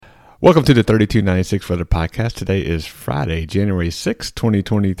Welcome to the 3296 Weather Podcast. Today is Friday, January 6,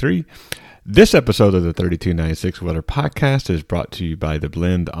 2023. This episode of the 3296 Weather Podcast is brought to you by The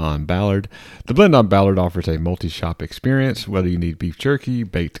Blend on Ballard. The Blend on Ballard offers a multi-shop experience. Whether you need beef jerky,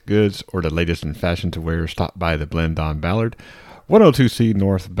 baked goods, or the latest in fashion to wear, stop by The Blend on Ballard, 102C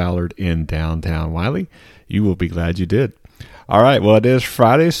North Ballard in downtown Wiley. You will be glad you did. All right, well, it is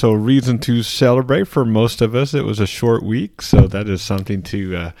Friday, so reason to celebrate for most of us. It was a short week, so that is something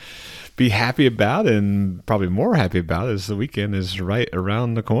to be happy about, and probably more happy about as the weekend is right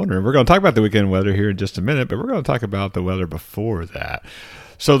around the corner. We're going to talk about the weekend weather here in just a minute, but we're going to talk about the weather before that.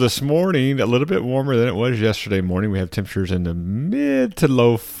 So this morning, a little bit warmer than it was yesterday morning. We have temperatures in the mid to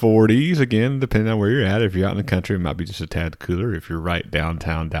low 40s. Again, depending on where you're at. If you're out in the country, it might be just a tad cooler. If you're right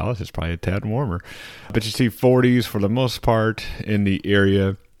downtown Dallas, it's probably a tad warmer. But you see 40s for the most part in the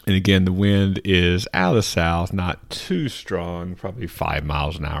area. And again, the wind is out of the south, not too strong, probably 5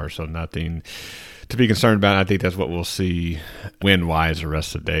 miles an hour, so nothing to be concerned about. I think that's what we'll see wind-wise the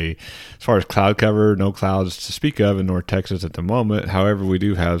rest of the day. As far as cloud cover, no clouds to speak of in North Texas at the moment. However, we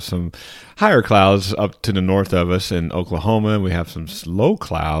do have some higher clouds up to the north of us in Oklahoma. We have some low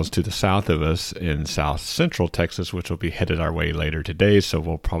clouds to the south of us in south central Texas, which will be headed our way later today. So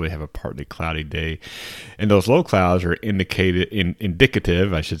we'll probably have a partly cloudy day. And those low clouds are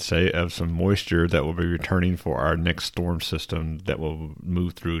indicative, I should say, of some moisture that will be returning for our next storm system that will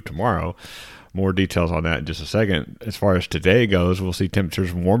move through tomorrow. More details on that in just a second. As far as today goes, we'll see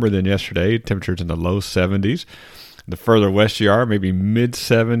temperatures warmer than yesterday, temperatures in the low 70s. The further west you are, maybe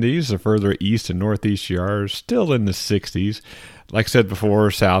mid-70s. The further east and northeast you are, still in the 60s. Like I said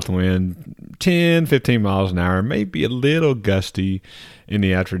before, south wind 10, 15 miles an hour, maybe a little gusty in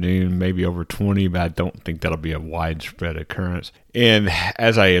the afternoon, maybe over 20, but I don't think that'll be a widespread occurrence. And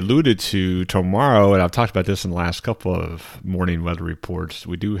as I alluded to, tomorrow, and I've talked about this in the last couple of morning weather reports,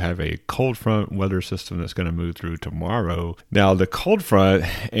 we do have a cold front weather system that's going to move through tomorrow. Now, the cold front,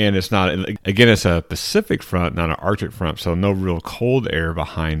 and it's not, again, it's a Pacific front, not an Arctic front, so no real cold air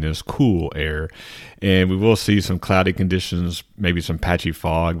behind this, cool air. And we will see some cloudy conditions, maybe some patchy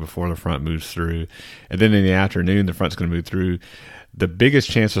fog before the front moves through. And then in the afternoon, the front's going to move through. The biggest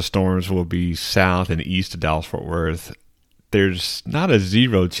chance of storms will be south and east of Dallas-Fort Worth. There's not a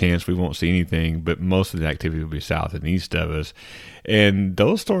zero chance we won't see anything, but most of the activity will be south and east of us. And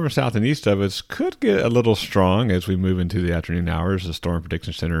those storms south and east of us could get a little strong as we move into the afternoon hours. The Storm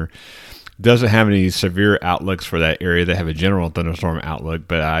Prediction Center doesn't have any severe outlooks for that area. They have a general thunderstorm outlook,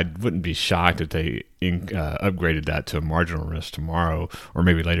 but I wouldn't be shocked if they upgraded that to a marginal risk tomorrow or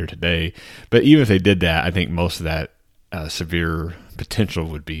maybe later today. But even if they did that, I think most of that severe potential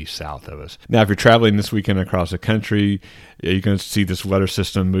would be south of us. Now, if you're traveling this weekend across the country, you're going to see this weather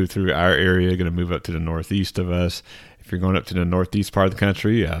system move through our area, going to move up to the northeast of us. If you're going up to the northeast part of the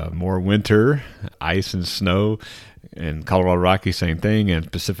country, more winter, ice and snow. In Colorado Rockies, same thing, and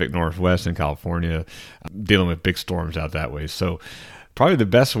Pacific Northwest in California, dealing with big storms out that way. So probably the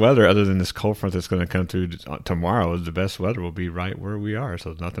best weather, other than this cold front that's going to come through tomorrow, the best weather will be right where we are. So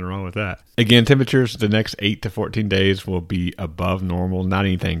there's nothing wrong with that. Again, temperatures the next 8 to 14 days will be above normal, not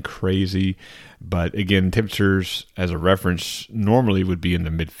anything crazy. But again, temperatures as a reference normally would be in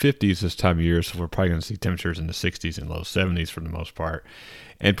the mid-50s this time of year. So we're probably going to see temperatures in the 60s and low 70s for the most part.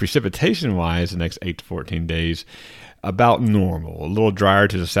 And precipitation-wise, the next 8 to 14 days, about normal. A little drier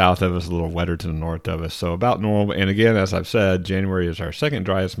to the south of us, a little wetter to the north of us. So about normal. And again, as I've said, January is our second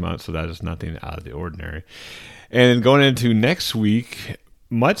driest month, so that is nothing out of the ordinary. And going into next week,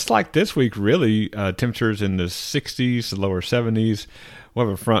 much like this week, really, temperatures in the 60s to lower 70s. We'll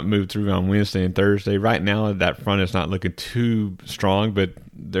have a front move through on Wednesday and Thursday. Right now, that front is not looking too strong, but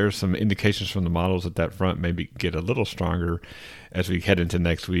there's some indications from the models that that front maybe get a little stronger as we head into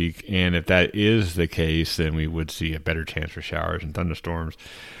next week. And if that is the case, then we would see a better chance for showers and thunderstorms.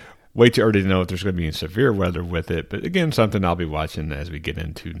 Way too early to know if there's going to be any severe weather with it, but again, something I'll be watching as we get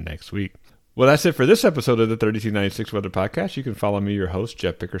into next week. Well, that's it for this episode of the 3296 Weather Podcast. You can follow me, your host,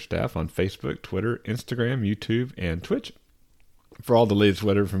 Jeff Bickerstaff, on Facebook, Twitter, Instagram, YouTube, and Twitch. For all the latest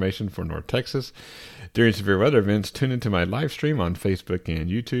weather information for North Texas during severe weather events, tune into my live stream on Facebook and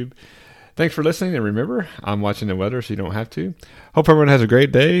YouTube. Thanks for listening, and remember, I'm watching the weather so you don't have to. Hope everyone has a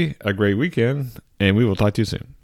great day, a great weekend, and we will talk to you soon.